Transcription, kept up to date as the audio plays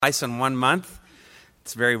Twice in 1 month.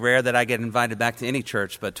 It's very rare that I get invited back to any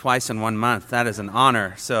church, but twice in 1 month, that is an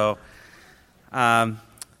honor. So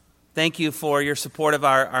thank you for your support of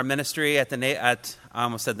our ministry at I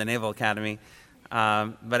almost said the Naval Academy,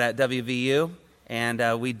 but at WVU.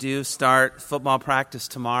 And we do start football practice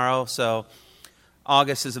tomorrow, so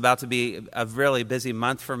August is about to be a really busy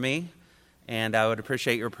month for me, and I would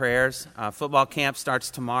appreciate your prayers. Football camp starts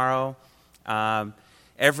tomorrow.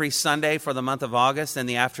 Every Sunday for the month of August in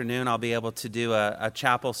the afternoon, I'll be able to do a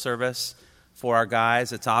chapel service for our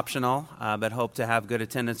guys. It's optional, but hope to have good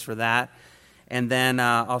attendance for that. And then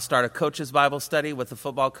I'll start a coaches Bible study with the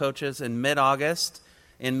football coaches in mid-August.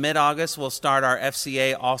 In mid-August, we'll start our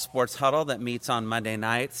FCA All-Sports Huddle that meets on Monday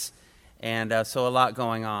nights. And so a lot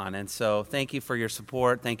going on. And so thank you for your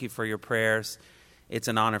support. Thank you for your prayers. It's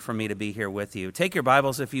an honor for me to be here with you. Take your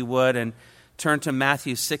Bibles, if you would, and turn to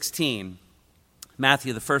Matthew 16.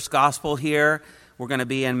 Matthew, the first gospel here. We're going to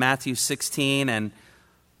be in Matthew 16 and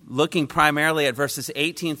looking primarily at verses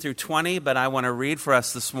 18 through 20, but I want to read for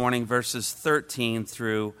us this morning verses 13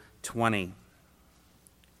 through 20.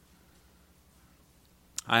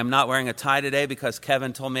 I am not wearing a tie today because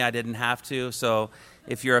Kevin told me I didn't have to, so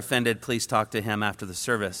if you're offended, please talk to him after the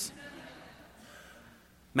service.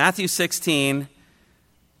 Matthew 16,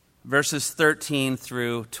 verses 13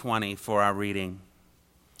 through 20 for our reading.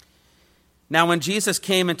 Now, when Jesus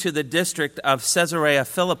came into the district of Caesarea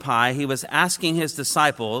Philippi, he was asking his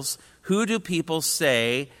disciples, "Who do people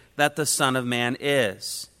say that the Son of Man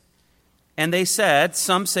is?" And they said,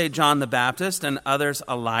 "Some say John the Baptist, and others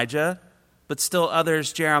Elijah, but still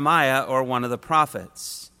others Jeremiah or one of the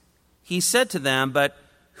prophets." He said to them, "But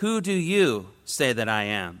who do you say that I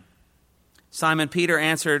am?" Simon Peter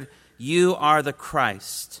answered, "You are the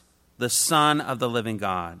Christ, the Son of the living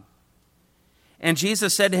God." And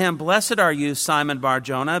Jesus said to him, "Blessed are you, Simon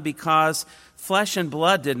Bar-Jonah, because flesh and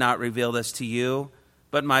blood did not reveal this to you,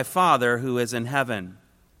 but my Father who is in heaven.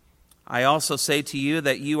 I also say to you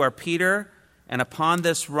that you are Peter, and upon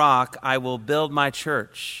this rock I will build my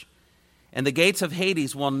church, and the gates of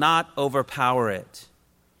Hades will not overpower it.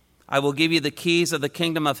 I will give you the keys of the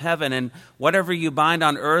kingdom of heaven, and whatever you bind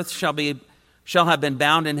on earth shall have been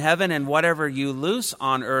bound in heaven, and whatever you loose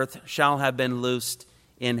on earth shall have been loosed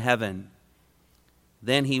in heaven."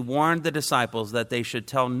 Then he warned the disciples that they should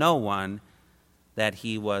tell no one that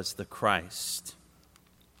he was the Christ.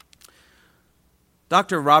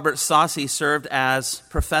 Dr. Robert Saucy served as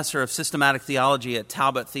professor of systematic theology at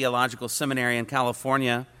Talbot Theological Seminary in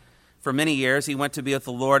California for many years. He went to be with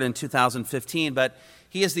the Lord in 2015, but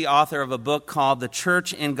he is the author of a book called The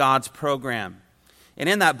Church in God's Program. And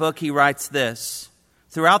in that book, he writes this: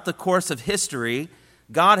 "Throughout the course of history,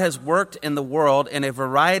 God has worked in the world in a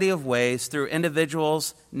variety of ways through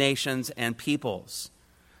individuals, nations, and peoples.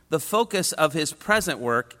 The focus of his present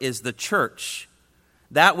work is the church.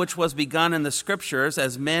 That which was begun in the Scriptures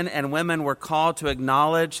as men and women were called to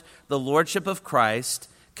acknowledge the lordship of Christ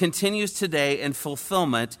continues today in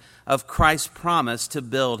fulfillment of Christ's promise to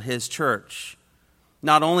build his church.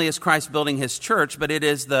 Not only is Christ building his church, but it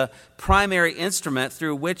is the primary instrument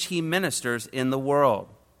through which he ministers in the world.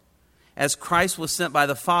 As Christ was sent by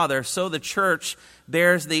the Father, so the church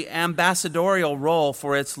bears the ambassadorial role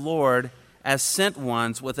for its Lord as sent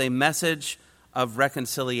ones with a message of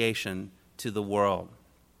reconciliation to the world."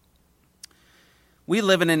 We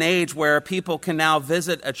live in an age where people can now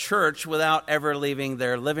visit a church without ever leaving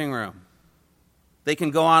their living room. They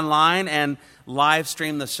can go online and live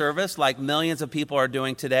stream the service like millions of people are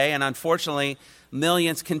doing today, and unfortunately,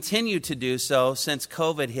 millions continue to do so since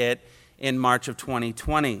COVID hit in March of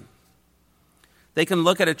 2020. They can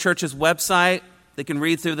look at a church's website, they can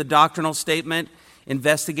read through the doctrinal statement,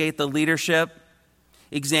 investigate the leadership,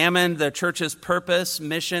 examine the church's purpose,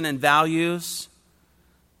 mission, and values,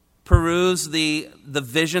 peruse the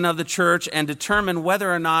vision of the church, and determine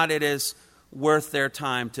whether or not it is worth their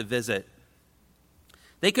time to visit.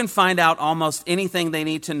 They can find out almost anything they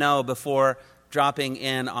need to know before dropping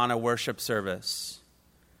in on a worship service.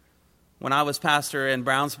 When I was pastor in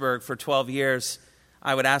Brownsburg for 12 years,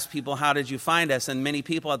 I would ask people, "How did you find us?" And many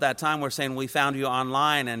people at that time were saying, "We found you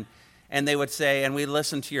online." And they would say, "And we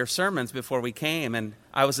listened to your sermons before we came." And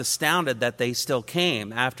I was astounded that they still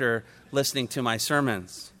came after listening to my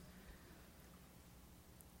sermons.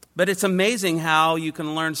 But it's amazing how you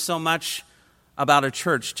can learn so much about a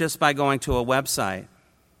church just by going to a website.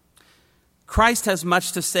 Christ has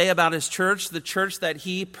much to say about his church, the church that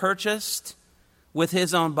he purchased with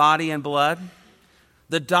his own body and blood.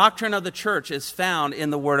 The doctrine of the church is found in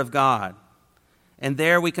the Word of God. And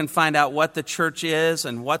there we can find out what the church is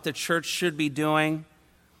and what the church should be doing,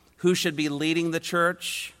 who should be leading the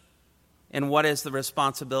church. and what is the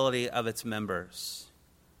responsibility of its members.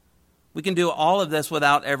 We can do all of this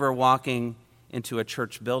without ever walking into a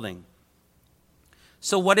church building.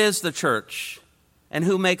 So what is the church? And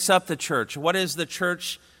who makes up the church? What is the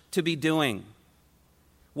church to be doing?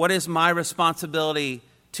 What is my responsibility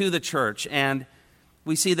to the church? And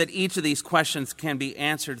we see that each of these questions can be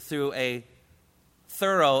answered through a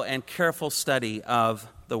thorough and careful study of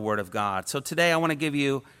the Word of God. So today I want to give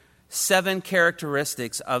you 7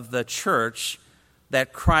 characteristics of the church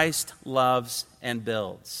that Christ loves and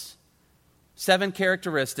builds. 7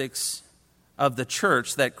 characteristics of the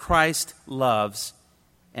church that Christ loves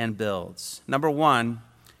and builds. Number 1,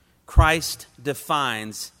 Christ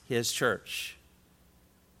defines his church.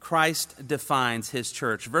 Christ defines his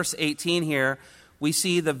church. Verse 18 here, we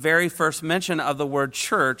see the very first mention of the word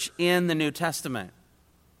church in the New Testament.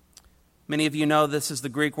 Many of you know this is the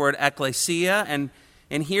Greek word ekklesia,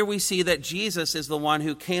 and here we see that Jesus is the one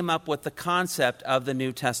who came up with the concept of the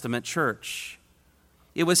New Testament church.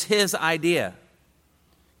 It was his idea.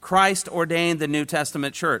 Christ ordained the New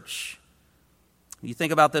Testament church. You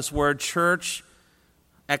think about this word church,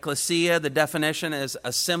 ekklesia, the definition is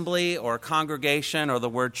assembly or congregation, or the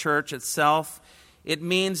word church itself. It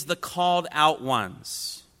means the called out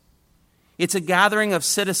ones. It's a gathering of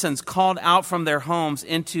citizens called out from their homes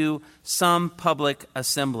into some public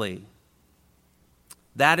assembly.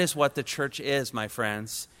 That is what the church is, my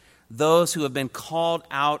friends. Those who have been called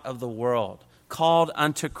out of the world, called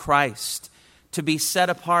unto Christ, to be set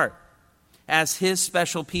apart as his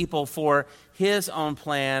special people for his own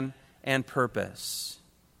plan and purpose.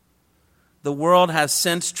 The world has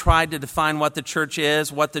since tried to define what the church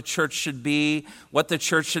is, what the church should be, what the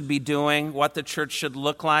church should be doing, what the church should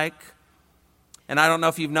look like. And I don't know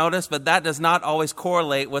if you've noticed, but that does not always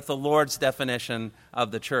correlate with the Lord's definition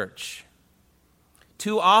of the church.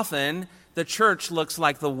 Too often, the church looks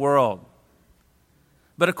like the world.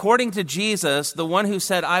 But according to Jesus, the one who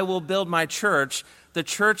said, I will build my church, the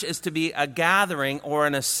church is to be a gathering or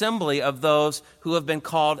an assembly of those who have been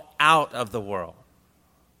called out of the world.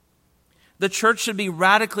 The church should be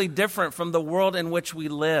radically different from the world in which we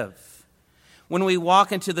live. When we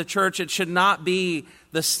walk into the church, it should not be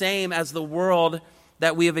the same as the world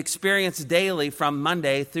that we have experienced daily from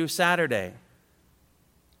Monday through Saturday.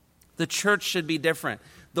 The church should be different.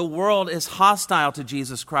 The world is hostile to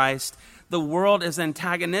Jesus Christ. The world is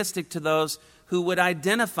antagonistic to those who would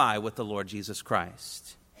identify with the Lord Jesus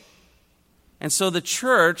Christ. And so the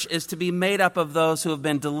church is to be made up of those who have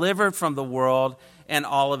been delivered from the world and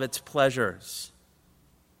all of its pleasures.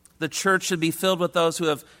 The church should be filled with those who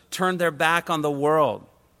have turned their back on the world.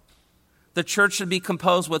 The church should be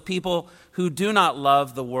composed with people who do not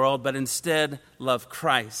love the world, but instead love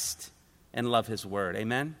Christ and love his word.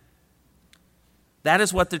 Amen? That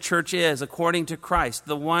is what the church is, according to Christ,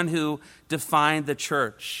 the one who defined the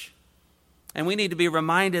church. And we need to be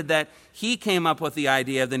reminded that he came up with the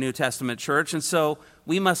idea of the New Testament church, and so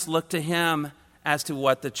we must look to him as to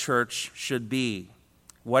what the church should be,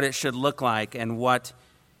 what it should look like, and what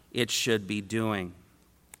it should be doing.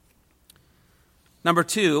 Number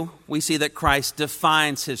 2, we see that Christ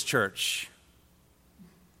defines his church.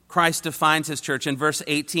 Christ defines his church. In verse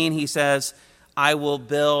 18, he says, I will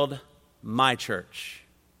build my church.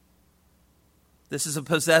 This is a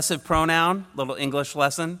possessive pronoun, little English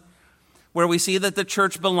lesson, where we see that the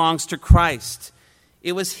church belongs to Christ.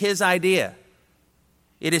 It was his idea.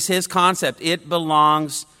 It is his concept. It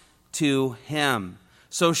belongs to him.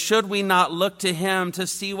 So should we not look to him to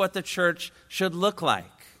see what the church should look like?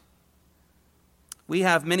 We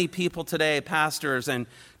have many people today, pastors and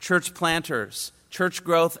church planters, church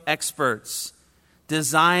growth experts,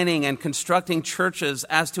 designing and constructing churches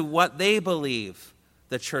as to what they believe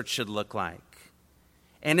the church should look like.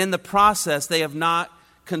 And in the process, they have not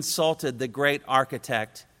consulted the great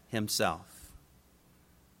architect himself.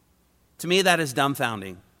 To me, that is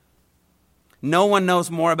dumbfounding. No one knows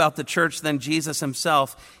more about the church than Jesus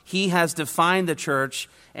himself. He has defined the church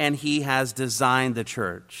and he has designed the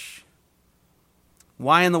church.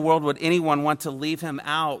 Why in the world would anyone want to leave him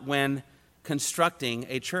out when constructing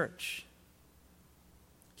a church?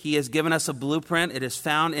 He has given us a blueprint. It is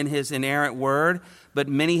found in his inerrant word, but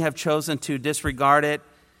many have chosen to disregard it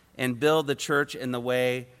and build the church in the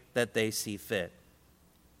way that they see fit.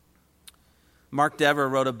 Mark Dever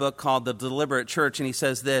wrote a book called The Deliberate Church, and he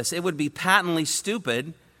says this: it would be patently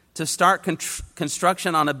stupid to start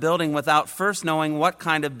construction on a building without first knowing what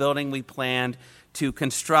kind of building we planned to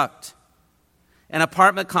construct. An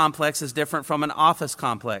apartment complex is different from an office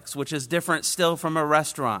complex, which is different still from a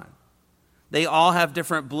restaurant. They all have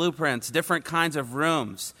different blueprints, different kinds of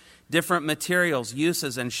rooms, different materials,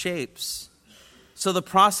 uses, and shapes. So the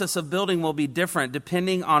process of building will be different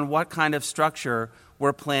depending on what kind of structure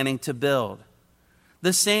we're planning to build.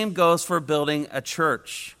 The same goes for building a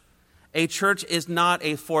church. A church is not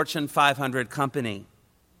a Fortune 500 company.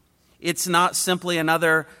 It's not simply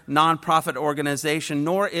another nonprofit organization,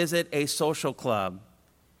 nor is it a social club.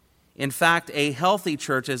 In fact, a healthy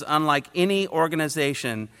church is unlike any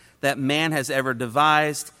organization that man has ever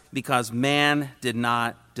devised, because man did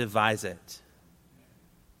not devise it.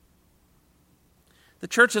 The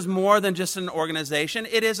church is more than just an organization.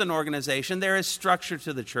 It is an organization. There is structure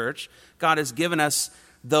to the church. God has given us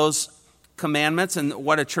those commandments and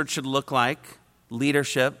what a church should look like,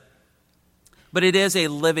 leadership. But it is a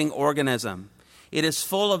living organism. It is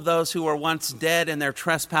full of those who were once dead in their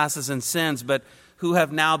trespasses and sins, but who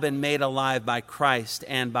have now been made alive by Christ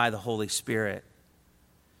and by the Holy Spirit.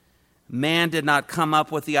 Man did not come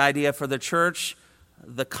up with the idea for the church.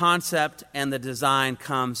 The concept and the design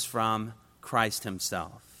comes from Christ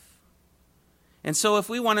himself. And so if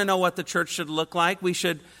we want to know what the church should look like, we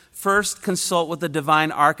should first consult with the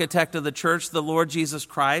divine architect of the church, the Lord Jesus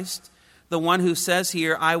Christ, the one who says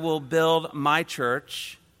here, I will build my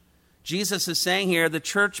church. Jesus is saying here, the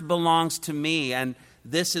church belongs to me, and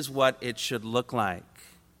this is what it should look like.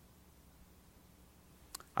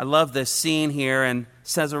 I love this scene here in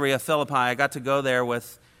Caesarea Philippi. I got to go there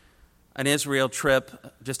with an Israel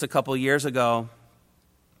trip just a couple years ago.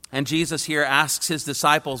 And Jesus here asks his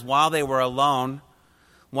disciples while they were alone,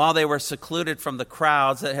 while they were secluded from the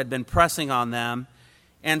crowds that had been pressing on them,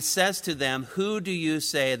 and says to them, who do you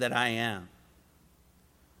say that I am?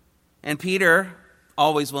 And Peter,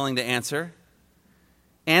 always willing to answer,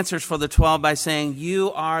 answers for the 12 by saying,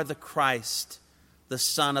 you are the Christ, the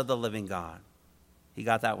Son of the living God. He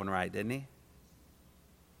got that one right, didn't he?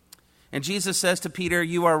 And Jesus says to Peter,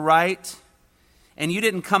 you are right, and you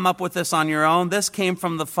didn't come up with this on your own. This came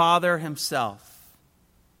from the Father himself.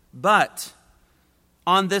 But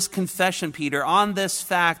on this confession, Peter, on this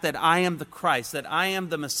fact that I am the Christ, that I am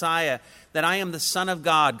the Messiah, that I am the Son of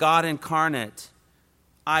God, God incarnate,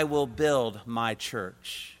 I will build my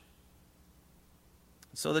church.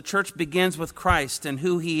 So the church begins with Christ and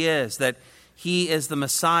who he is, that he is the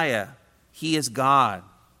Messiah, he is God.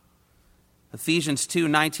 Ephesians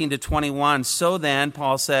 2:19-21, so then,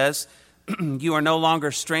 Paul says, you are no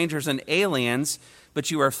longer strangers and aliens,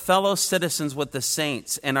 but you are fellow citizens with the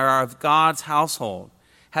saints and are of God's household,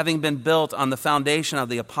 having been built on the foundation of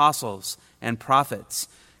the apostles and prophets,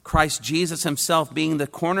 Christ Jesus himself being the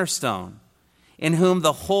cornerstone, in whom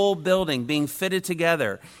the whole building being fitted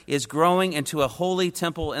together is growing into a holy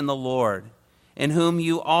temple in the Lord, in whom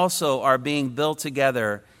you also are being built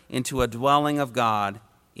together into a dwelling of God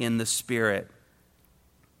in the Spirit.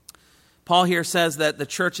 Paul here says that the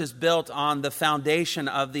church is built on the foundation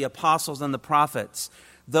of the apostles and the prophets,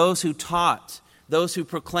 those who taught, those who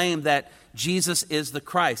proclaimed that Jesus is the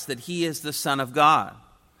Christ, that he is the Son of God,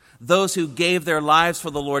 those who gave their lives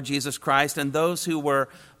for the Lord Jesus Christ, and those who were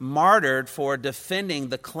martyred for defending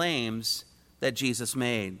the claims that Jesus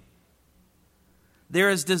made. There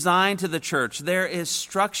is design to the church, there is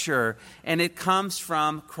structure, and it comes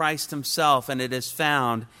from Christ himself, and it is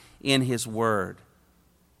found in his word.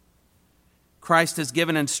 Christ has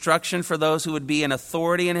given instruction for those who would be in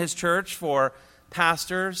authority in his church, for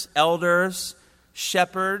pastors, elders,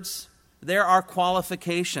 shepherds. There are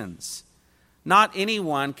qualifications. Not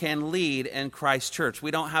anyone can lead in Christ's church.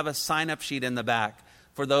 We don't have a sign-up sheet in the back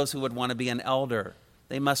for those who would want to be an elder.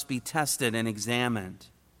 They must be tested and examined.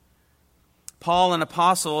 Paul, an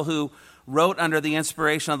apostle who wrote under the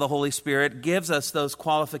inspiration of the Holy Spirit, gives us those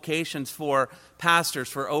qualifications for pastors,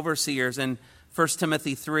 for overseers in 1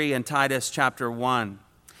 Timothy 3 and Titus chapter 1.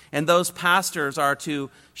 And those pastors are to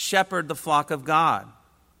shepherd the flock of God.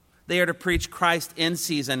 They are to preach Christ in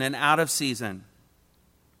season and out of season.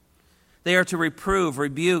 They are to reprove,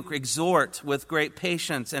 rebuke, exhort with great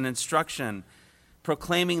patience and instruction,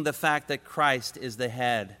 proclaiming the fact that Christ is the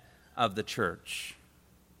head of the church.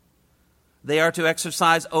 They are to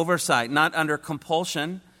exercise oversight, not under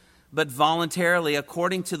compulsion, but voluntarily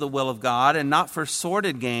according to the will of God, and not for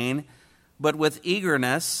sordid gain, but with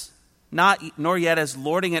eagerness, nor yet as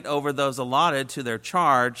lording it over those allotted to their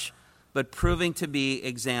charge, but proving to be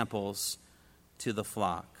examples to the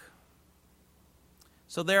flock.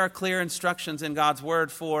 So there are clear instructions in God's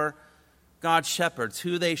word for God's shepherds,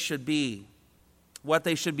 who they should be, what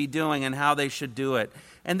they should be doing, and how they should do it.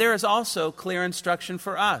 And there is also clear instruction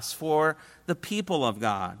for us, for the people of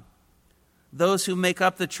God, those who make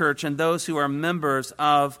up the church and those who are members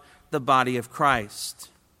of the body of Christ.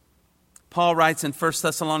 Paul writes in 1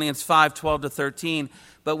 Thessalonians 5:12-13,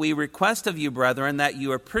 "But we request of you, brethren, that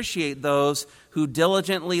you appreciate those who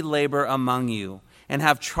diligently labor among you and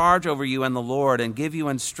have charge over you in the Lord and give you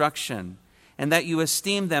instruction, and that you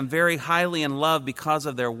esteem them very highly in love because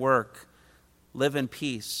of their work. Live in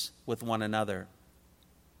peace with one another."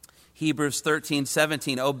 Hebrews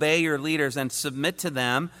 13:17, "Obey your leaders and submit to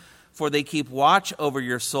them, for they keep watch over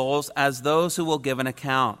your souls as those who will give an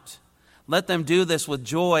account. Let them do this with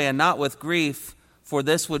joy and not with grief, for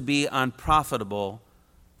this would be unprofitable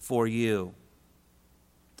for you."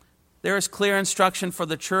 There is clear instruction for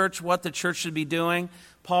the church, what the church should be doing.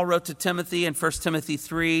 Paul wrote to Timothy in 1 Timothy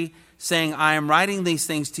 3, saying, "I am writing these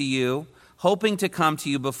things to you, hoping to come to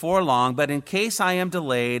you before long, but in case I am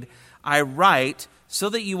delayed, I write so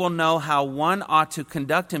that you will know how one ought to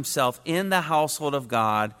conduct himself in the household of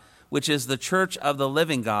God, which is the church of the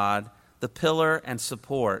living God, the pillar and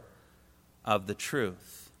support of the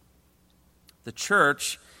truth." The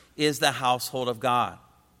church is the household of God.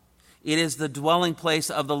 It is the dwelling place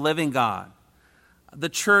of the living God. The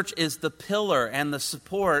church is the pillar and the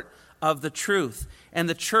support of the truth, and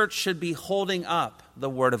the church should be holding up the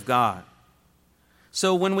Word of God.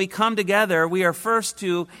 So when we come together, we are first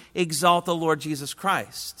to exalt the Lord Jesus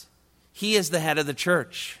Christ. He is the head of the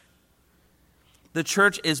church. The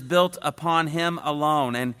church is built upon Him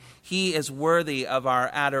alone, and He is worthy of our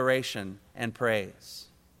adoration and praise.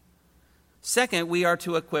 Second, we are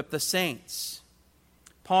to equip the saints.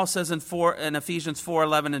 Paul says in Ephesians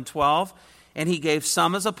 4:11 and 12, "And He gave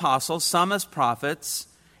some as apostles, some as prophets,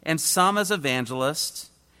 and some as evangelists,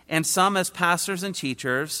 and some as pastors and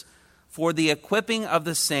teachers, for the equipping of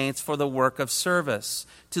the saints for the work of service,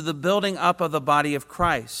 to the building up of the body of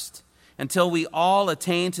Christ, until we all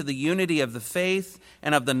attain to the unity of the faith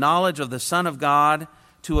and of the knowledge of the Son of God,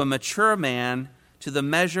 to a mature man, to the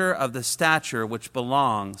measure of the stature which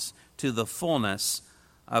belongs to the fullness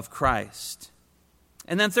of Christ."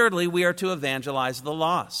 And then thirdly, we are to evangelize the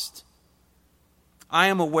lost. I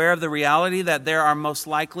am aware of the reality that there are most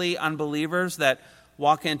likely unbelievers that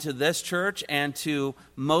walk into this church and to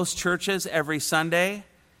most churches every Sunday.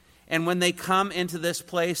 And when they come into this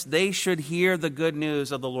place, they should hear the good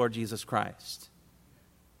news of the Lord Jesus Christ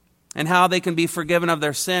and how they can be forgiven of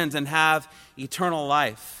their sins and have eternal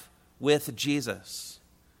life with Jesus.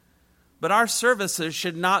 But our services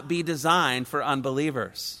should not be designed for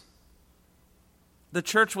unbelievers. The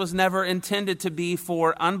church was never intended to be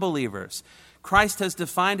for unbelievers. Christ has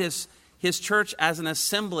defined his church as an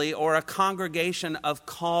assembly or a congregation of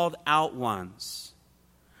called out ones.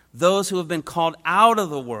 Those who have been called out of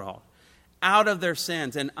the world, out of their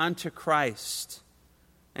sins and unto Christ,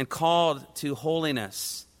 and called to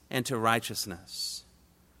holiness and to righteousness.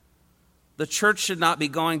 The church should not be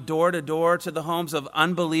going door to door to the homes of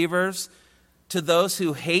unbelievers, to those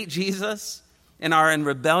who hate Jesus and are in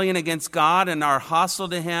rebellion against God and are hostile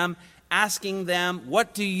to Him, asking them,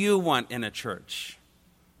 "What do you want in a church?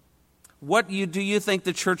 What do you think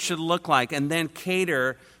the church should look like?" and then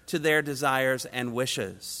cater to their desires and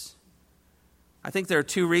wishes. I think there are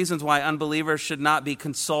two reasons why unbelievers should not be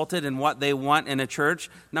consulted in what they want in a church.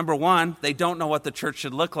 Number one, they don't know what the church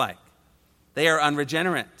should look like. They are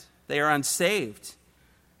unregenerate. They are unsaved.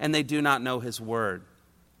 And they do not know His Word.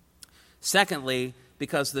 Secondly,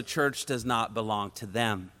 because the church does not belong to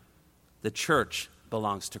them. The church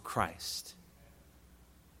belongs to Christ.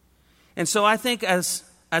 And so I think as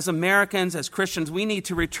Americans, as Christians, we need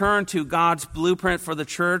to return to God's blueprint for the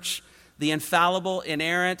church, the infallible,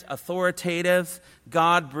 inerrant, authoritative,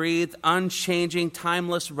 God-breathed, unchanging,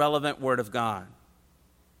 timeless, relevant Word of God.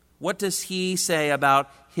 What does He say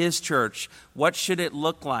about His church? What should it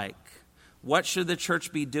look like? What should the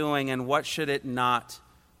church be doing, and what should it not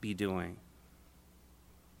be doing?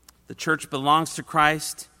 The church belongs to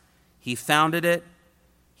Christ. He founded it.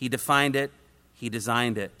 He defined it. He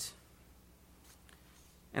designed it.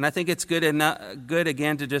 And I think it's good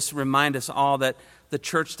again to just remind us all that the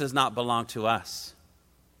church does not belong to us.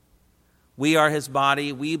 We are His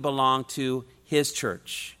body. We belong to His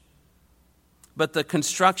church. But the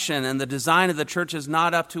construction and the design of the church is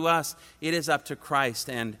not up to us. It is up to Christ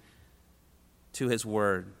and to His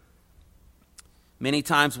Word. Many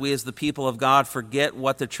times we as the people of God forget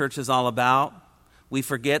what the church is all about. We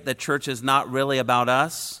forget that church is not really about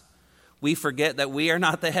us. We forget that we are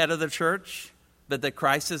not the head of the church, but that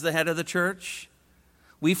Christ is the head of the church.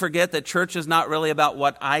 We forget that church is not really about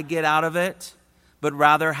what I get out of it, but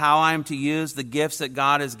rather how I'm to use the gifts that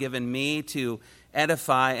God has given me to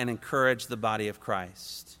edify and encourage the body of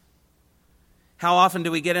Christ. How often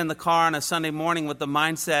do we get in the car on a Sunday morning with the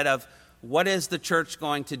mindset of, what is the church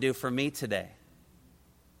going to do for me today?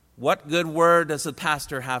 What good word does the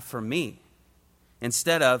pastor have for me?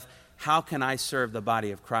 instead of, how can I serve the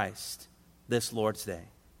body of Christ this Lord's Day?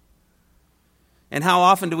 And how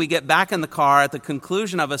often do we get back in the car at the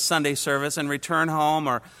conclusion of a Sunday service and return home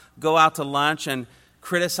or go out to lunch and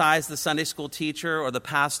criticize the Sunday school teacher or the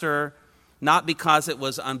pastor, not because it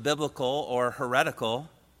was unbiblical or heretical,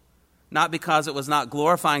 not because it was not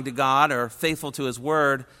glorifying to God or faithful to His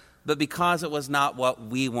word, but because it was not what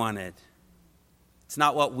we wanted. It's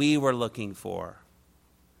not what we were looking for.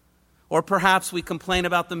 Or perhaps we complain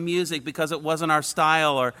about the music because it wasn't our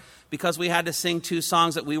style, or because we had to sing 2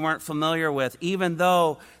 songs that we weren't familiar with, even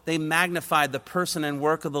though they magnified the person and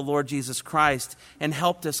work of the Lord Jesus Christ and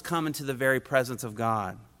helped us come into the very presence of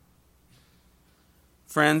God.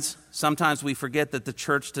 Friends, sometimes we forget that the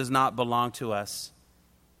church does not belong to us.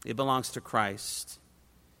 It belongs to Christ.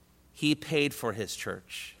 He paid for His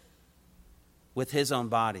church with His own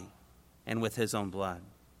body and with His own blood.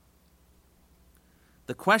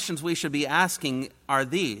 The questions we should be asking are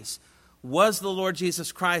these. Was the Lord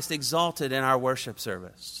Jesus Christ exalted in our worship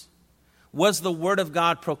service? Was the Word of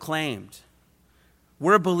God proclaimed?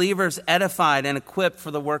 Were believers edified and equipped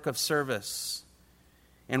for the work of service?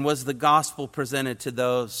 And was the gospel presented to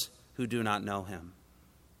those who do not know Him?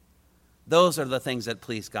 Those are the things that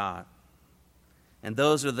please God. And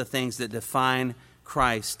those are the things that define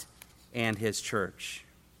Christ and His church.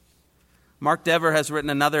 Mark Dever has written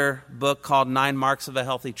another book called 9 Marks of a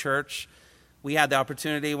Healthy Church. We had the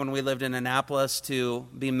opportunity when we lived in Annapolis to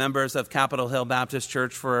be members of Capitol Hill Baptist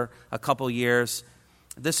Church for a couple years.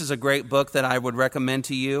 This is a great book that I would recommend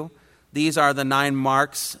to you. These are the 9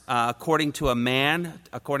 marks according to a man,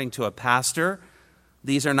 according to a pastor.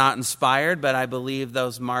 These are not inspired, but I believe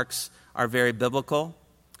those marks are very biblical.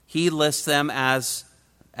 He lists them as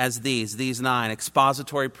these 9: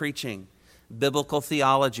 expository preaching, biblical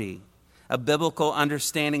theology, a biblical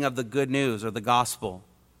understanding of the good news or the gospel,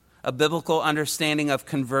 a biblical understanding of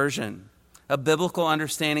conversion, a biblical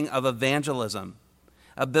understanding of evangelism,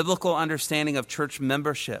 a biblical understanding of church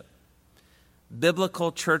membership,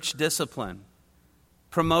 biblical church discipline,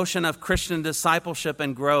 promotion of Christian discipleship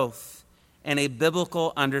and growth, and a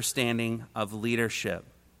biblical understanding of leadership.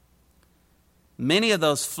 Many of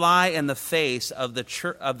those fly in the face of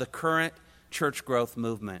the current church growth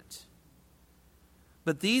movement.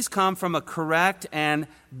 But these come from a correct and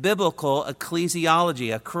biblical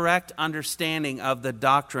ecclesiology, a correct understanding of the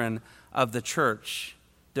doctrine of the church,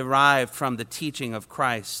 derived from the teaching of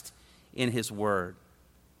Christ in His Word.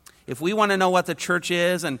 If we want to know what the church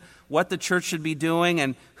is and what the church should be doing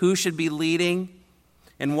and who should be leading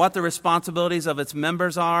and what the responsibilities of its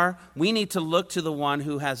members are, we need to look to the one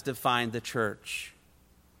who has defined the church,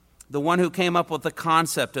 the one who came up with the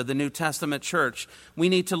concept of the New Testament church. We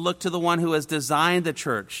need to look to the one who has designed the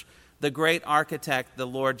church, the great architect, the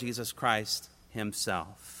Lord Jesus Christ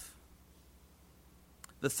Himself.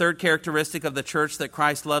 The third characteristic of the church that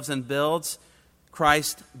Christ loves and builds,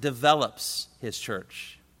 Christ develops His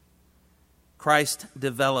church. Christ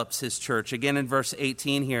develops His church. Again in verse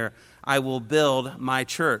 18 here, I will build my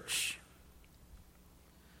church.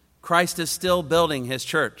 Christ is still building His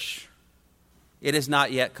church. It is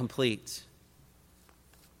not yet complete.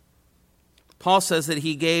 Paul says that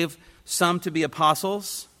He gave some to be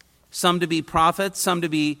apostles, some to be prophets, some to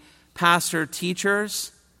be pastor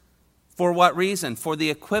teachers. For what reason? For the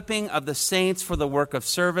equipping of the saints for the work of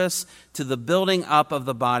service, to the building up of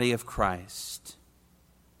the body of Christ.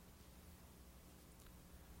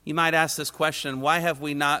 You might ask this question, why have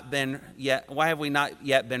we not yet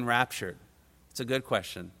been raptured? It's a good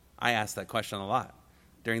question. I ask that question a lot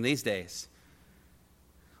during these days.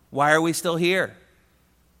 Why are we still here?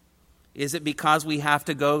 Is it because we have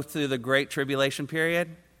to go through the great tribulation period?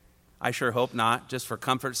 I sure hope not, just for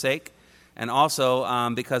comfort's sake. And also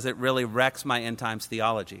because it really wrecks my end times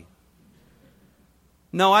theology.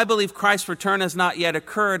 No, I believe Christ's return has not yet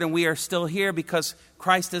occurred, and we are still here because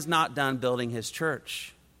Christ is not done building His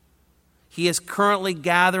church. He is currently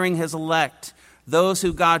gathering His elect, those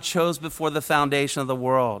who God chose before the foundation of the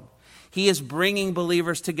world. He is bringing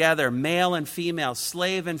believers together, male and female,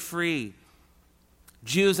 slave and free,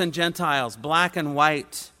 Jews and Gentiles, black and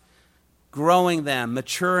white, growing them,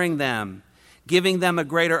 maturing them, giving them a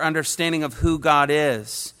greater understanding of who God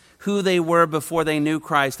is, who they were before they knew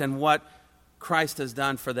Christ, and what Christ has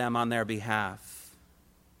done for them on their behalf.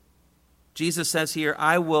 Jesus says here,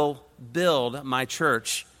 I will build my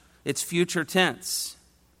church. It's future tense.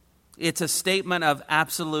 It's a statement of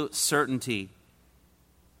absolute certainty.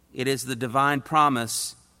 It is the divine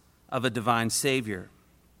promise of a divine Savior.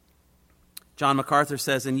 John MacArthur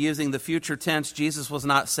says, in using the future tense, Jesus was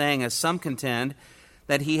not saying, as some contend,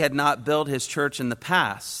 that He had not built His church in the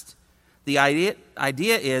past, The idea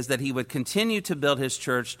is that he would continue to build his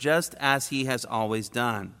church just as he has always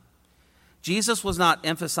done. Jesus was not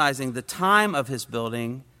emphasizing the time of his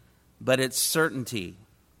building, but its certainty.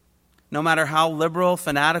 No matter how liberal,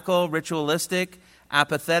 fanatical, ritualistic,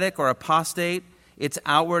 apathetic, or apostate its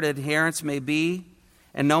outward adherence may be,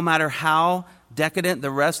 and no matter how decadent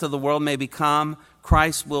the rest of the world may become,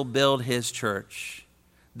 Christ will build his church.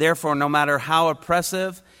 Therefore, no matter how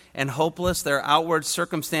oppressive and hopeless their outward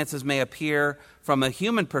circumstances may appear from a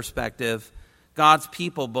human perspective, God's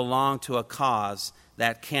people belong to a cause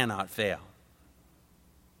that cannot fail.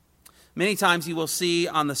 Many times you will see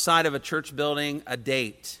on the side of a church building a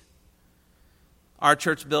date. Our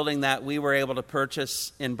church building that we were able to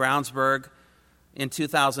purchase in Brownsburg in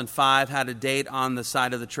 2005 had a date on the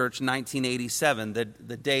side of the church, 1987, the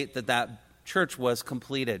date that church was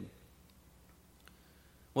completed.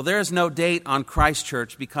 Well, there is no date on Christ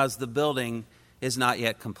Church because the building is not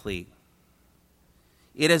yet complete.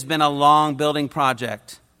 It has been a long building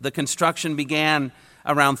project. The construction began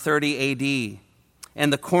around 30 AD,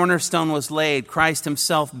 and the cornerstone was laid, Christ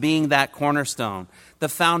himself being that cornerstone. The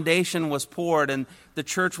foundation was poured, and the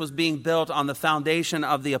church was being built on the foundation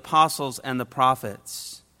of the apostles and the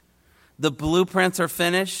prophets. The blueprints are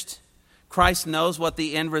finished. Christ knows what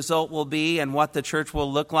the end result will be and what the church will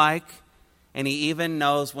look like, and he even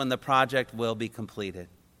knows when the project will be completed.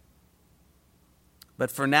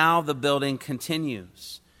 But for now, the building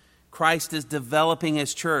continues. Christ is developing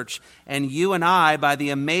his church, and you and I, by the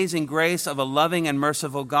amazing grace of a loving and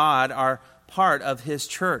merciful God, are part of his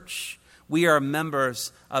church. We are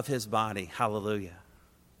members of his body. Hallelujah.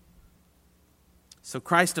 So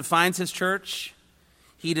Christ defines his church.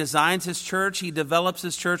 He designs his church. He develops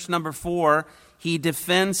his church. Number 4, he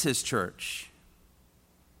defends his church.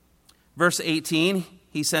 Verse 18,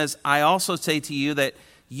 he says, I also say to you that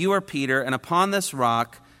you are Peter, and upon this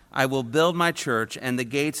rock I will build my church, and the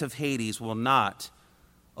gates of Hades will not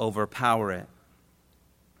overpower it.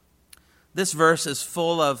 This verse is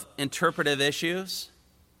full of interpretive issues.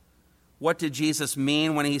 What did Jesus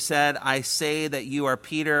mean when he said, I say that you are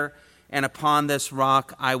Peter, and upon this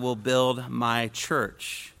rock I will build my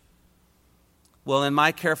church? Well, in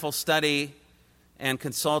my careful study and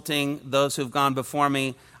consulting those who've gone before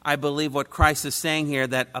me, I believe what Christ is saying here,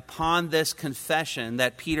 that upon this confession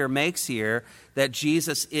that Peter makes here, that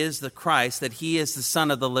Jesus is the Christ, that he is the Son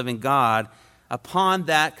of the living God, upon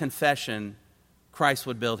that confession, Christ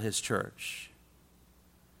would build his church.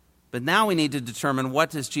 But now we need to determine, what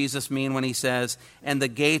does Jesus mean when he says, and the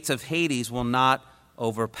gates of Hades will not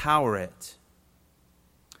overpower it?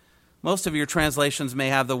 Most of your translations may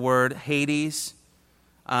have the word Hades.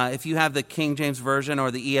 If you have the King James Version or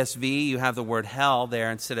the ESV, you have the word hell there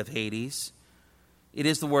instead of Hades. It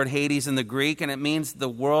is the word Hades in the Greek, and it means the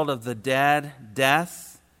world of the dead,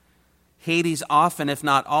 death. Hades often, if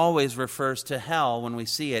not always, refers to hell when we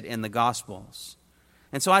see it in the Gospels.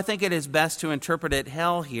 And so I think it is best to interpret it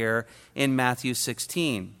hell here in Matthew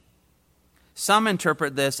 16. Some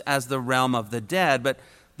interpret this as the realm of the dead, but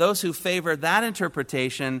those who favor that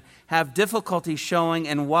interpretation have difficulty showing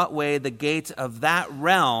in what way the gates of that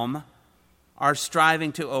realm are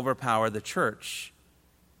striving to overpower the church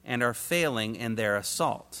and are failing in their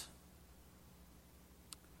assault.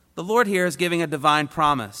 The Lord here is giving a divine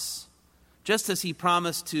promise. Just as he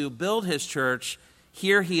promised to build his church,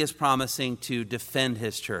 here he is promising to defend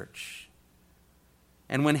his church.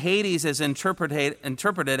 And when Hades is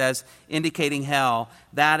interpreted as indicating hell,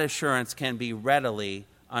 that assurance can be readily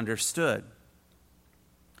understood.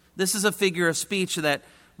 This is a figure of speech that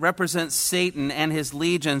represents Satan and his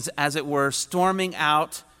legions, as it were, storming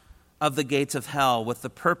out of the gates of hell with the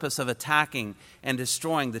purpose of attacking and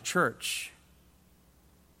destroying the church.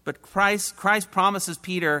 But Christ promises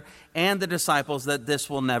Peter and the disciples that this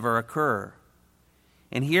will never occur.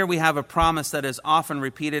 And here we have a promise that is often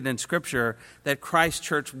repeated in Scripture, that Christ's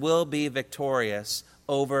church will be victorious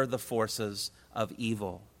over the forces of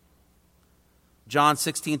evil. John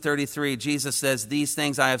 16:33, Jesus says, these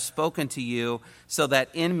things I have spoken to you, so that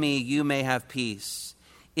in me you may have peace.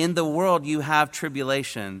 In the world you have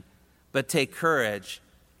tribulation, but take courage,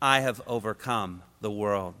 I have overcome the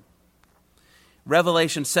world.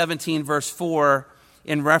 Revelation 17, verse 4,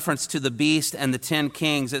 in reference to the beast and the 10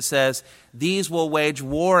 kings, it says, these will wage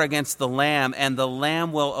war against the Lamb, and the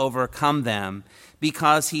Lamb will overcome them,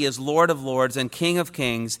 because he is Lord of lords and King of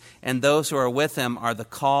kings, and those who are with him are the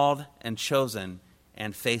called and chosen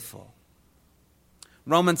and faithful.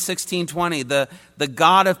 Romans 16:20, the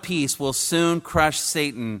God of peace will soon crush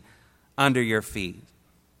Satan under your feet.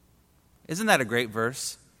 Isn't that a great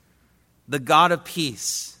verse? The God of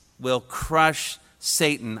peace will crush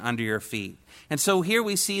Satan under your feet. And so here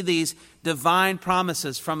we see these divine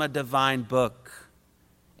promises from a divine book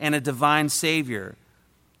and a divine Savior.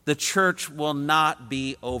 The church will not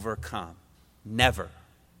be overcome. Never.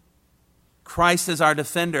 Christ is our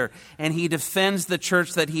defender, and he defends the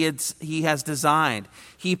church that he has designed.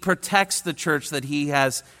 He protects the church that he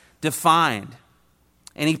has defined,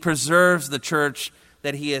 and he preserves the church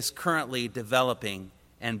that he is currently developing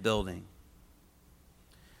and building.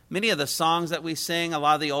 Many of the songs that we sing, a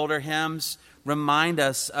lot of the older hymns, remind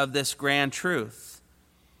us of this grand truth.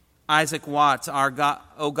 Isaac Watts, our God,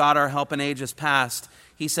 O God, our help in ages past,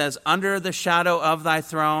 he says, under the shadow of thy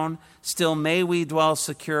throne, still may we dwell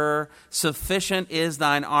secure. Sufficient is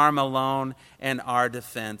thine arm alone, and our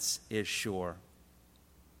defense is sure.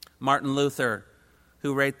 Martin Luther,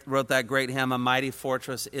 who wrote that great hymn, A Mighty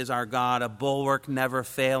Fortress is Our God, a bulwark never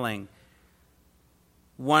failing.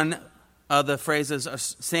 One of the phrases,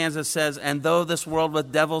 stanza says, and though this world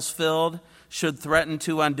with devils filled should threaten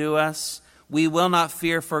to undo us, we will not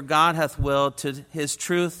fear, for God hath willed to his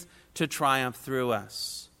truth to triumph through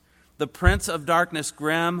us. The prince of darkness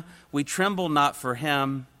grim, we tremble not for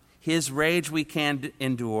him. His rage we can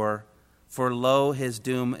endure, for lo, his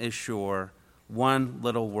doom is sure. One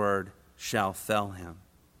little word shall fell him.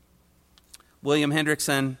 William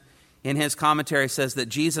Hendrickson, in his commentary, says that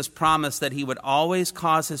Jesus promised that he would always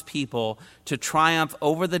cause his people to triumph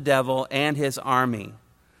over the devil and his army.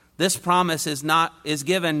 This promise is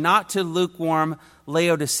given not to lukewarm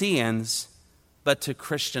Laodiceans, but to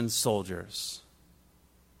Christian soldiers.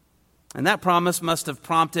 And that promise must have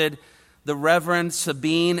prompted the Reverend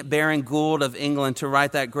Sabine Baring-Gould of England to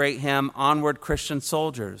write that great hymn, Onward Christian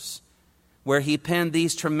Soldiers, where he penned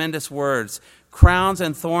these tremendous words, crowns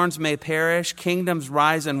and thorns may perish, kingdoms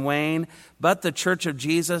rise and wane, but the church of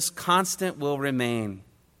Jesus constant will remain.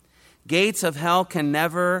 Gates of hell can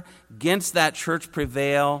never 'gainst that church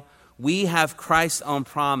prevail. We have Christ's own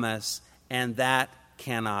promise, and that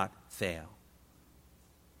cannot fail.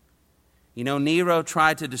 You know, Nero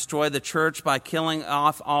tried to destroy the church by killing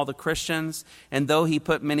off all the Christians, and though he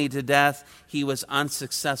put many to death, he was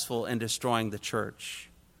unsuccessful in destroying the church.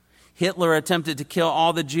 Hitler attempted to kill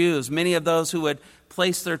all the Jews, many of those who would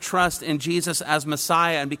place their trust in Jesus as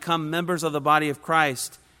Messiah and become members of the body of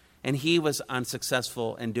Christ, and he was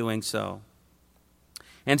unsuccessful in doing so.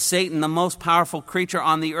 And Satan, the most powerful creature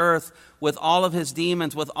on the earth, with all of his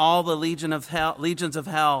demons, with all the legions of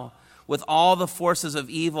hell, with all the forces of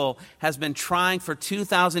evil, has been trying for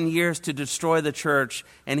 2,000 years to destroy the church,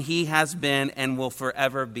 and he has been and will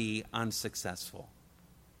forever be unsuccessful.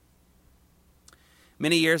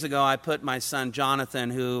 Many years ago, I put my son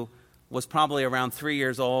Jonathan, who was probably around 3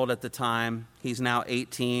 years old at the time, he's now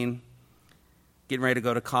 18, getting ready to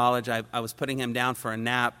go to college. I was putting him down for a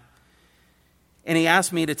nap, and he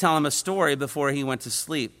asked me to tell him a story before he went to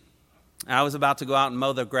sleep. I was about to go out and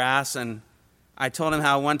mow the grass, and I told him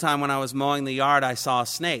how one time when I was mowing the yard, I saw a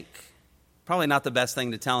snake. Probably not the best thing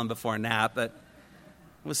to tell him before a nap, but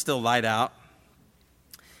it was still light out.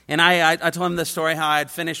 And I told him the story how I had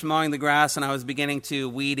finished mowing the grass and I was beginning to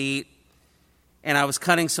weed eat. And I was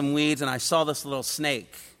cutting some weeds and I saw this little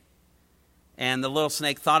snake. And the little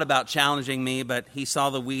snake thought about challenging me, but he saw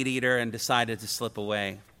the weed eater and decided to slip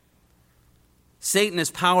away. Satan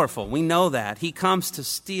is powerful. We know that. He comes to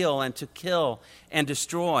steal and to kill and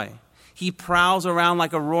destroy. He prowls around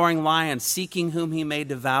like a roaring lion, seeking whom he may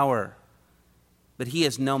devour. But he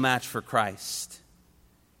is no match for Christ.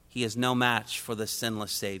 He is no match for the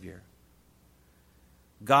sinless Savior.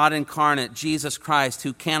 God incarnate, Jesus Christ,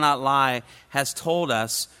 who cannot lie, has told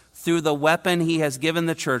us through the weapon he has given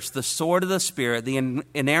the church, the sword of the Spirit, the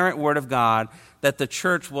inerrant word of God, that the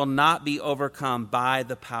church will not be overcome by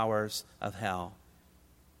the powers of hell.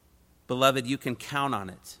 Beloved, you can count on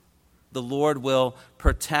it. The Lord will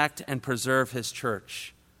protect and preserve his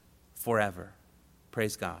church forever.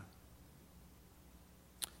 Praise God.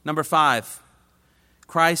 Number 5,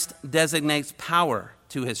 Christ designates power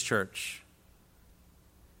to his church.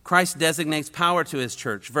 Christ designates power to his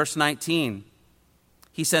church. Verse 19,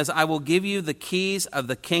 he says, I will give you the keys of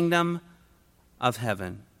the kingdom of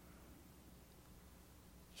heaven.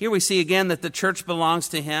 Here we see again that the church belongs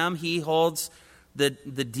to him. He holds the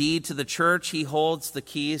deed to the church. He holds the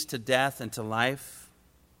keys to death and to life.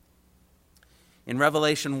 In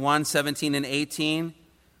Revelation 1, 17 and 18,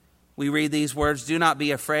 we read these words, do not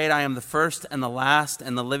be afraid, I am the first and the last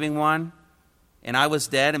and the living one. And I was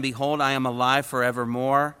dead, and behold, I am alive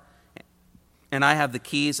forevermore. And I have the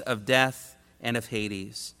keys of death and of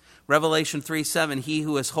Hades. Revelation 3:7, he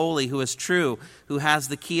who is holy, who is true, who has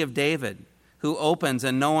the key of David, who opens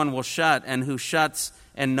and no one will shut, and who shuts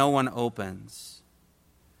and no one opens.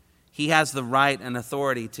 He has the right and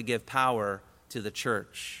authority to give power to the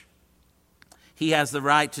church. He has the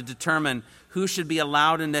right to determine who should be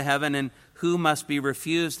allowed into heaven and who must be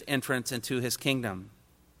refused entrance into his kingdom.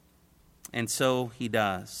 And so he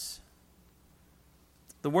does.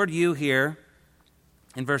 The word "you" here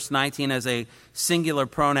in verse 19 as a singular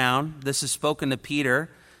pronoun. This is spoken to Peter,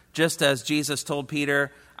 just as Jesus told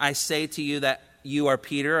Peter, "I say to you that you are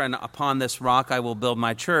Peter, and upon this rock I will build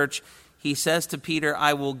my church." He says to Peter,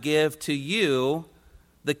 "I will give to you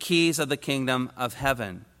the keys of the kingdom of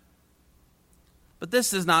heaven." But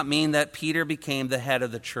this does not mean that Peter became the head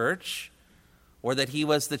of the church or that he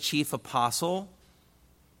was the chief apostle.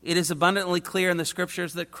 It is abundantly clear in the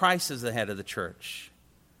scriptures that Christ is the head of the church.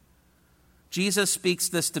 Jesus speaks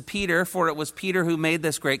this to Peter, for it was Peter who made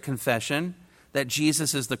this great confession that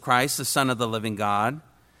Jesus is the Christ, the Son of the living God.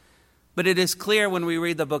 But it is clear when we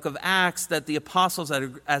read the book of Acts that the apostles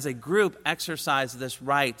as a group exercised this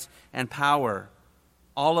right and power.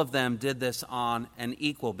 All of them did this on an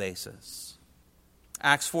equal basis.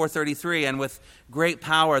 Acts 4:33, and with great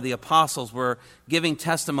power the apostles were giving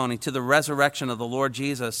testimony to the resurrection of the Lord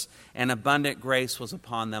Jesus, and abundant grace was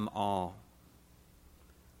upon them all.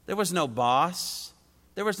 There was no boss.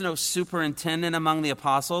 There was no superintendent among the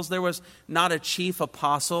apostles. There was not a chief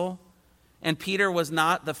apostle. And Peter was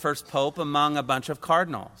not the first pope among a bunch of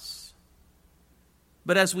cardinals.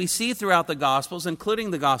 But as we see throughout the Gospels, including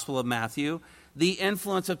the Gospel of Matthew, the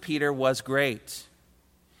influence of Peter was great.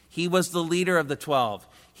 He was the leader of the 12.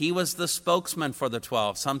 He was the spokesman for the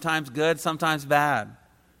 12, sometimes good, sometimes bad.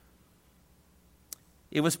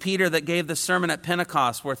 It was Peter that gave the sermon at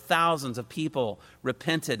Pentecost where thousands of people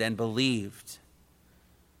repented and believed.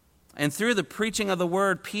 And through the preaching of the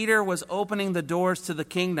word, Peter was opening the doors to the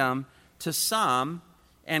kingdom to some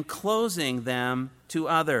and closing them to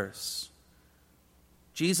others.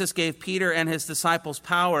 Jesus gave Peter and his disciples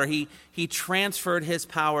power. He transferred his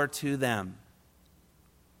power to them.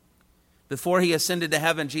 Before he ascended to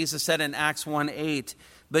heaven, Jesus said in Acts 1:8,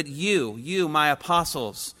 "But you, my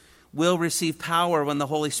apostles, will receive power when the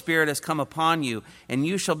Holy Spirit has come upon you, and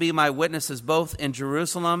you shall be my witnesses both in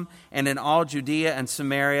Jerusalem and in all Judea and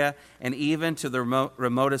Samaria, and even to the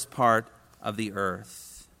remotest part of the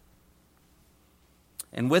earth."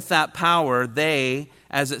 And with that power, they,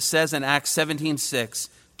 as it says in Acts 17:6,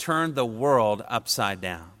 turned the world upside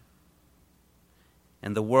down.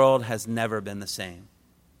 And the world has never been the same.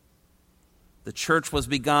 The church was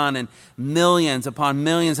begun, and millions upon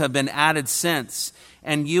millions have been added since.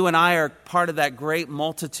 And you and I are part of that great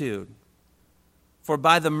multitude. For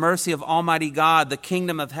by the mercy of Almighty God, the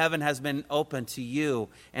kingdom of heaven has been opened to you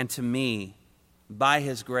and to me by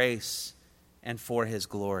his grace and for his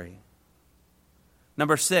glory.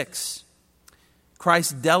 Number 6,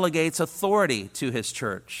 Christ delegates authority to his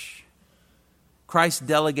church. Christ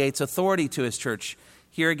delegates authority to his church.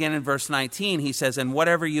 Here again in verse 19, he says, "And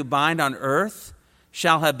whatever you bind on earth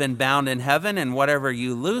shall have been bound in heaven, and whatever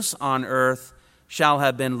you loose on earth shall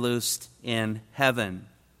have been loosed in heaven."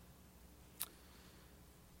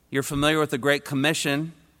 You're familiar with the Great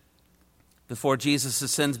Commission. Before Jesus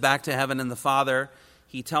ascends back to heaven and the Father,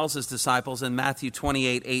 he tells his disciples in Matthew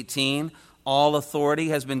 28:18, "All authority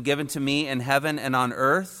has been given to me in heaven and on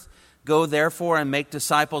earth. Go therefore and make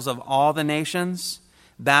disciples of all the nations,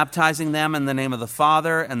 baptizing them in the name of the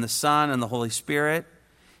Father and the Son and the Holy Spirit,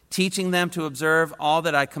 teaching them to observe all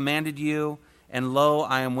that I commanded you, and lo,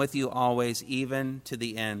 I am with you always, even to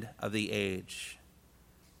the end of the age."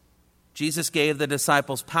 Jesus gave the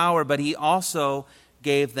disciples power, but he also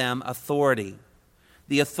gave them authority.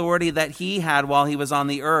 The authority that he had while he was on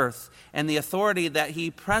the earth, and the authority that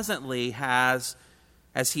he presently has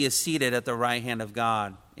as he is seated at the right hand of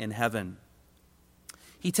God in heaven.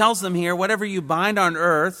 He tells them here, "Whatever you bind on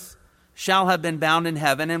earth shall have been bound in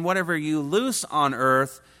heaven, and whatever you loose on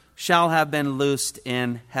earth shall have been loosed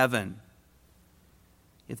in heaven."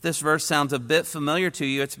 If this verse sounds a bit familiar to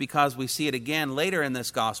you, it's because we see it again later in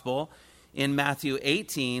this gospel in Matthew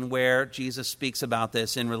 18, where Jesus speaks about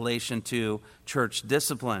this in relation to church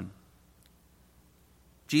discipline.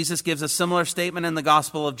 Jesus gives a similar statement in the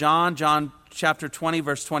Gospel of John, John chapter 20,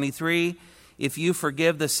 verse 23. "If you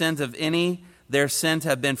forgive the sins of any, their sins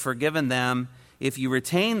have been forgiven them. If you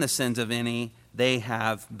retain the sins of any, they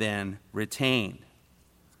have been retained."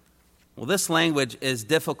 Well, this language is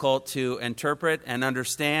difficult to interpret and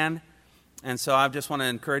understand, and so I just want to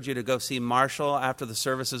encourage you to go see Marshall after the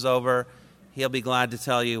service is over. He'll be glad to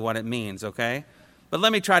tell you what it means, okay? But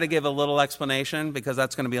let me try to give a little explanation, because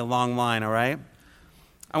that's going to be a long line, all right?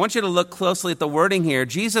 I want you to look closely at the wording here.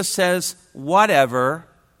 Jesus says whatever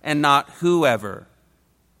and not whoever.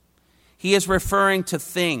 He is referring to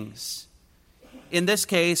things. in this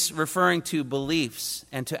case referring to beliefs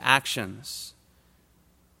and to actions.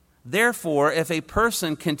 Therefore, if a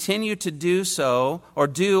person continued to do so, or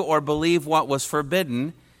do or believe what was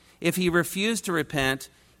forbidden, if he refused to repent,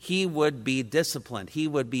 he would be disciplined. He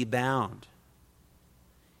would be bound.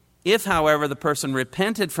 If, however, the person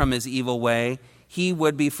repented from his evil way, he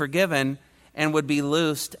would be forgiven and would be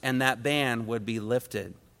loosed, and that ban would be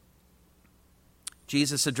lifted.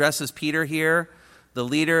 Jesus addresses Peter here, the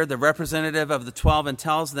leader, the representative of the 12, and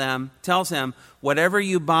tells him, whatever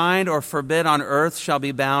you bind or forbid on earth shall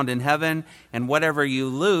be bound in heaven, and whatever you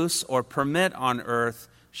loose or permit on earth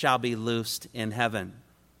shall be loosed in heaven.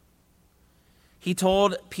 He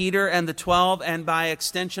told Peter and the 12, and by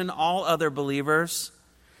extension all other believers,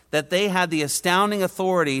 that they had the astounding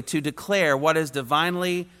authority to declare what is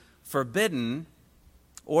divinely forbidden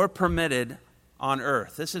or permitted on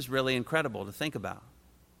earth. This is really incredible to think about.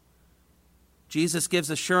 Jesus gives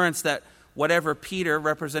assurance that whatever Peter,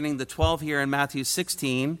 representing the 12 here in Matthew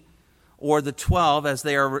 16, or the 12 as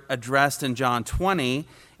they are addressed in John 20,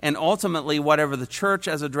 and ultimately whatever the church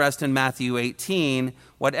as addressed in Matthew 18,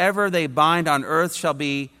 whatever they bind on earth shall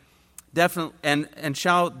be and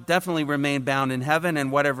shall definitely remain bound in heaven,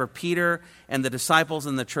 and whatever Peter and the disciples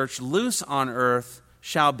in the church loose on earth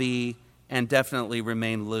shall be and definitely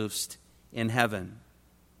remain loosed in heaven.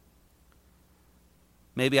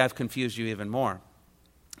 Maybe I've confused you even more.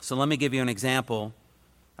 So let me give you an example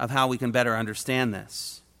of how we can better understand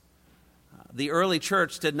this. The early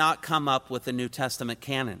church did not come up with the New Testament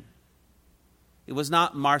canon. It was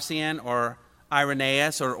not Marcion or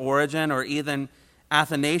Irenaeus or Origen or even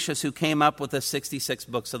Athanasius who came up with the 66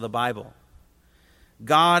 books of the Bible.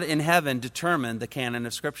 God in heaven determined the canon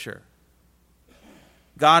of Scripture.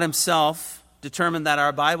 God himself determined that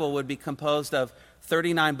our Bible would be composed of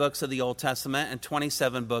 39 books of the Old Testament and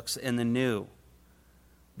 27 books in the New.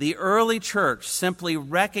 The early church simply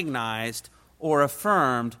recognized or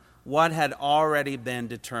affirmed what had already been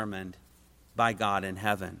determined by God in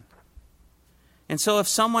heaven. And so if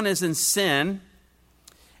someone is in sin,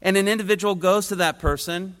 and an individual goes to that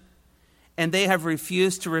person, and they have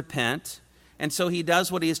refused to repent, and so he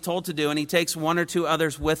does what he is told to do, and he takes one or two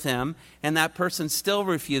others with him, and that person still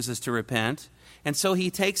refuses to repent, and so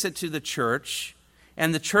he takes it to the church,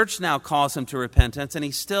 and the church now calls him to repentance, and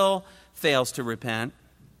he still fails to repent,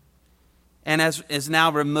 and is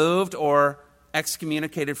now removed or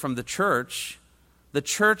excommunicated from the church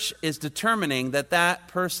is determining that that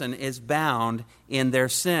person is bound in their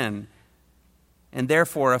sin, and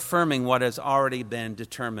therefore affirming what has already been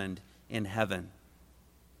determined in heaven.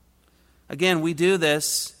 Again, we do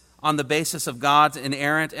this on the basis of God's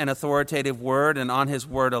inerrant and authoritative word and on his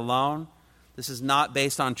word alone. This is not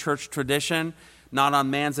based on church tradition, not on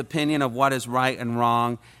man's opinion of what is right and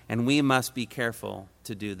wrong, and we must be careful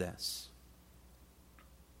to do this.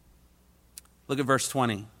 Look at verse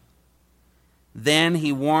 20. Then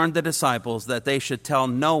he warned the disciples that they should tell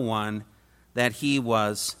no one that he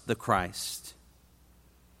was the Christ.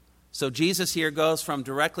 So Jesus here goes from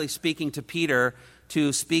directly speaking to Peter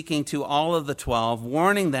to speaking to all of the 12,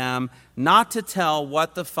 warning them not to tell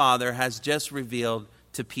what the Father has just revealed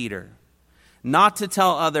to Peter, not to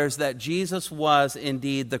tell others that Jesus was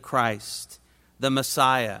indeed the Christ, the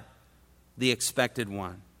Messiah, the expected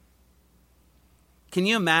one. Can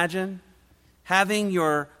you imagine having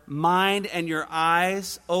your mind and your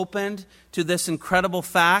eyes opened to this incredible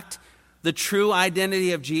fact, the true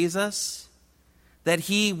identity of Jesus? That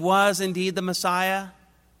he was indeed the Messiah,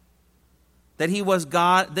 that he was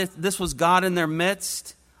God, that this was God in their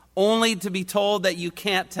midst, only to be told that you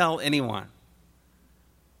can't tell anyone.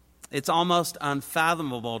 It's almost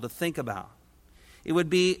unfathomable to think about. It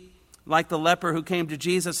would be like the leper who came to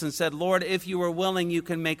Jesus and said, Lord, if you are willing, you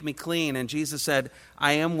can make me clean. And Jesus said,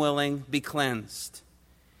 I am willing, be cleansed.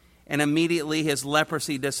 And immediately his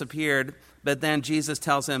leprosy disappeared, but then Jesus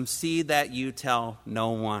tells him, see that you tell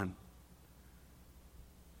no one.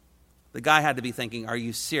 The guy had to be thinking, are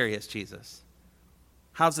you serious, Jesus?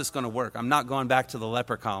 How's this going to work? I'm not going back to the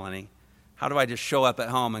leper colony. How do I just show up at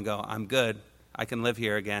home and go, I'm good, I can live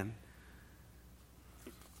here again?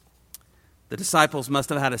 The disciples must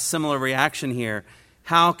have had a similar reaction here.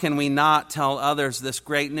 How can we not tell others this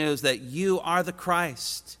great news that you are the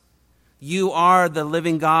Christ? You are the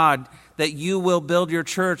living God, that you will build your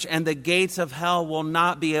church and the gates of hell will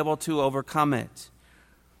not be able to overcome it.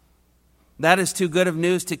 That is too good of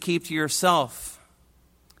news to keep to yourself,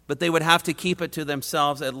 but they would have to keep it to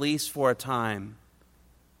themselves at least for a time.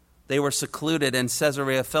 They were secluded in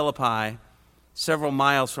Caesarea Philippi, several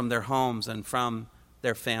miles from their homes and from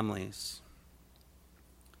their families.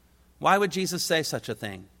 Why would Jesus say such a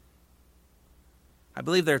thing? I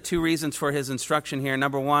believe there are two reasons for his instruction here.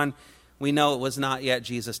 Number one, we know it was not yet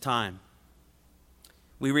Jesus' time.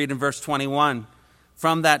 We read in verse 21,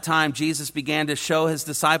 "From that time Jesus began to show his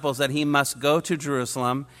disciples that he must go to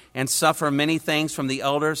Jerusalem and suffer many things from the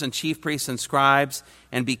elders and chief priests and scribes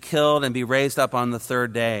and be killed and be raised up on the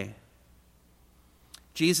third day."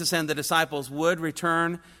 Jesus and the disciples would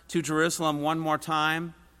return to Jerusalem one more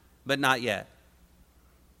time, but not yet.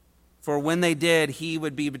 For when they did, he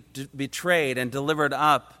would be betrayed and delivered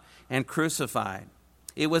up and crucified.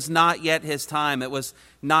 It was not yet his time. It was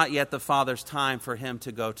not yet the Father's time for him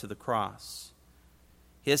to go to the cross.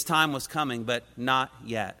 His time was coming, but not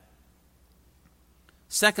yet.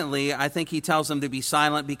 Secondly, I think he tells them to be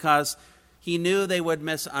silent because he knew they would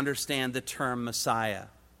misunderstand the term Messiah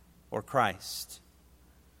or Christ.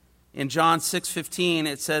 In John 6:15,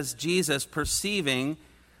 it says, Jesus, perceiving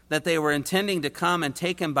that they were intending to come and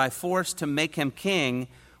take him by force to make him king,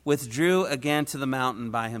 withdrew again to the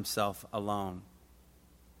mountain by himself alone.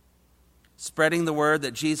 Spreading the word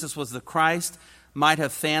that Jesus was the Christ might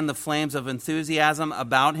have fanned the flames of enthusiasm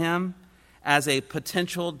about him as a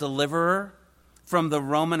potential deliverer from the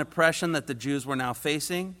Roman oppression that the Jews were now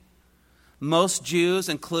facing. Most Jews,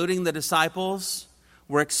 including the disciples,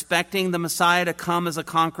 were expecting the Messiah to come as a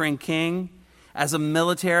conquering king, as a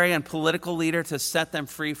military and political leader to set them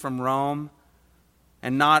free from Rome,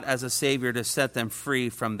 and not as a savior to set them free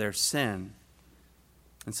from their sin.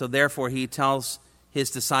 And so therefore he tells his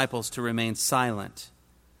disciples to remain silent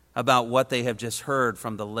about what they have just heard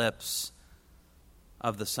from the lips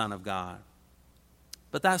of the Son of God.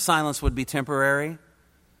 But that silence would be temporary.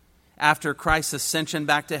 After Christ's ascension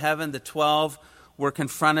back to heaven, the 12 were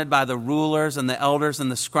confronted by the rulers and the elders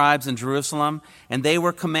and the scribes in Jerusalem, and they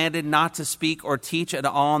were commanded not to speak or teach at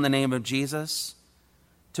all in the name of Jesus.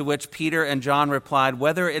 To which Peter and John replied,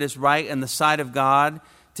 "Whether it is right in the sight of God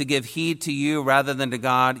to give heed to you rather than to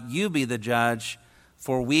God, you be the judge,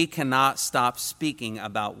 for we cannot stop speaking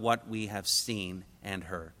about what we have seen and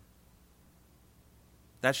heard."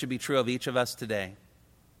 That should be true of each of us today.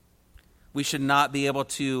 We should not be able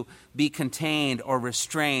to be contained or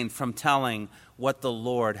restrained from telling what the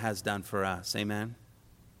Lord has done for us. Amen?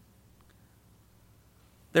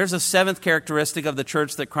 There's a seventh characteristic of the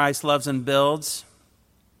church that Christ loves and builds.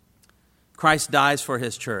 Christ dies for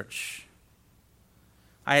his church.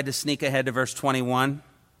 I had to sneak ahead to verse 21,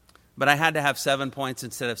 but I had to have 7 points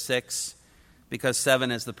instead of 6 because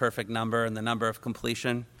 7 is the perfect number and the number of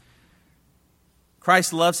completion.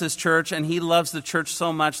 Christ loves his church, and he loves the church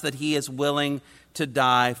so much that he is willing to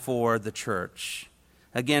die for the church.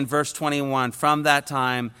 Again, verse 21, "From that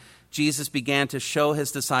time, Jesus began to show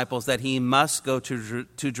his disciples that he must go to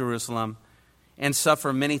Jerusalem and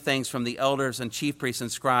suffer many things from the elders and chief priests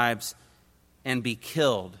and scribes and be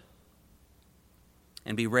killed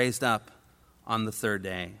and be raised up on the third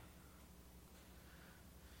day."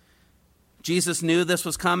 Jesus knew this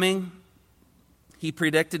was coming. He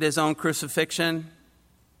predicted his own crucifixion,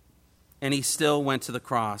 and he still went to the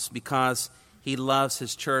cross because he loves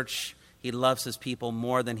his church. He loves his people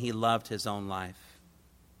more than he loved his own life.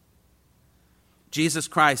 Jesus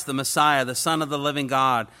Christ, the Messiah, the Son of the living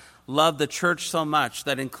God, loved the church so much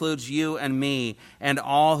that includes you and me and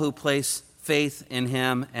all who place faith in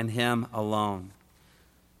him and him alone.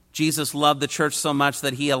 Jesus loved the church so much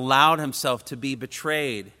that he allowed himself to be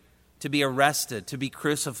betrayed, to be arrested, to be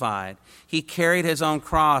crucified. He carried his own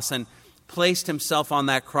cross and placed himself on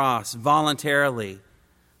that cross voluntarily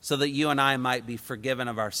so that you and I might be forgiven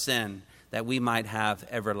of our sin, that we might have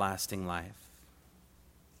everlasting life.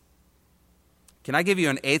 Can I give you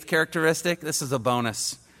an eighth characteristic? This is a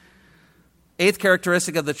bonus. Eighth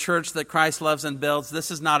characteristic of the church that Christ loves and builds. This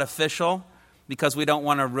is not official because we don't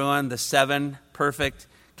want to ruin the 7 perfect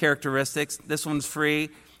characteristics. This one's free.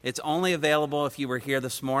 It's only available if you were here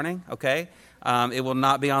this morning, okay? It will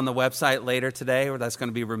not be on the website later today, or that's going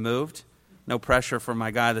to be removed. No pressure for my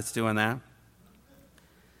guy that's doing that.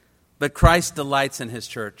 But Christ delights in his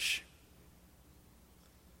church.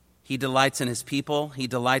 He delights in his people. He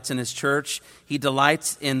delights in his church. He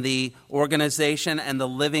delights in the organization and the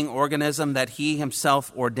living organism that he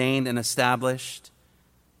himself ordained and established.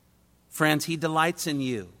 Friends, he delights in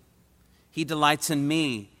you. He delights in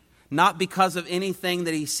me. Not because of anything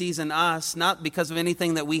that he sees in us, not because of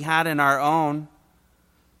anything that we had in our own,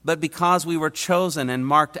 but because we were chosen and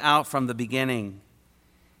marked out from the beginning,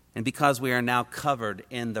 and because we are now covered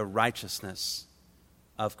in the righteousness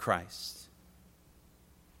of Christ.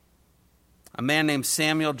 A man named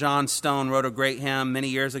Samuel John Stone wrote a great hymn many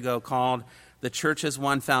years ago called "The Church's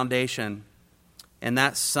One Foundation," and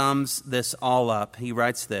that sums this all up. He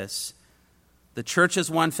writes this: "The church's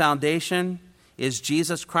one foundation is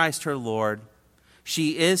Jesus Christ her Lord,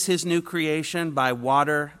 She is his new creation by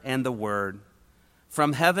water and the word.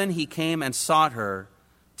 From heaven he came and sought her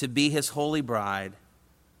to be his holy bride.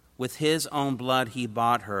 With his own blood he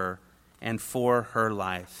bought her, and for her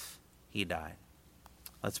life he died.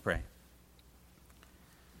 Let's pray.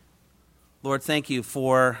 Lord, thank you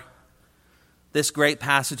for this great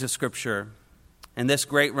passage of Scripture and this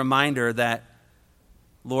great reminder that,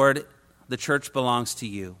 Lord, the church belongs to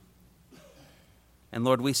you. And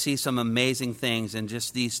Lord, we see some amazing things in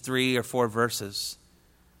just these 3 or 4 verses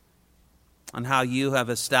on how you have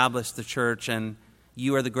established the church, and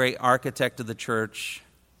you are the great architect of the church.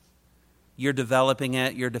 You're developing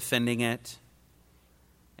it, you're defending it.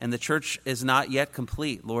 And the church is not yet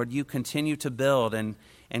complete. Lord, you continue to build and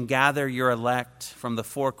gather your elect from the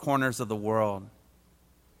 4 corners of the world.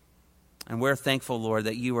 And we're thankful, Lord,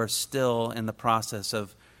 that you are still in the process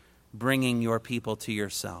of bringing your people to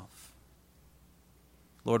yourself.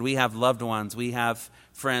 Lord, we have loved ones, we have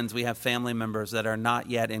friends, we have family members that are not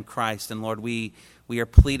yet in Christ. And Lord, we are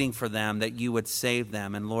pleading for them that you would save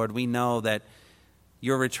them. And Lord, we know that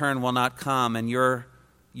your return will not come, and your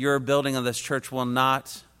building of this church will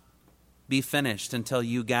not be finished until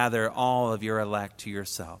you gather all of your elect to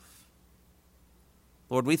yourself.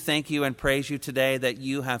 Lord, we thank you and praise you today that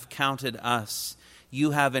you have counted us,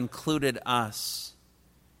 you have included us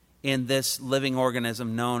in this living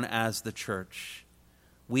organism known as the church.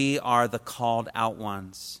 We are the called out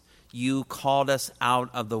ones. You called us out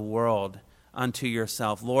of the world unto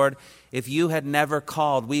yourself. Lord, if you had never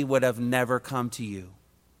called, we would have never come to you.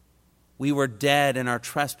 We were dead in our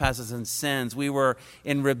trespasses and sins. We were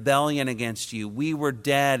in rebellion against you. We were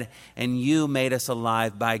dead, and you made us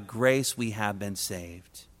alive. By grace we have been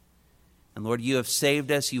saved. And Lord, you have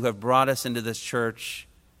saved us. You have brought us into this church.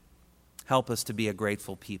 Help us to be a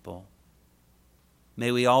grateful people.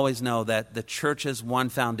 May we always know that the church's one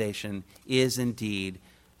foundation is indeed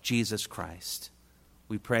Jesus Christ.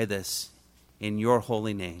 We pray this in your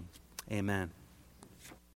holy name. Amen.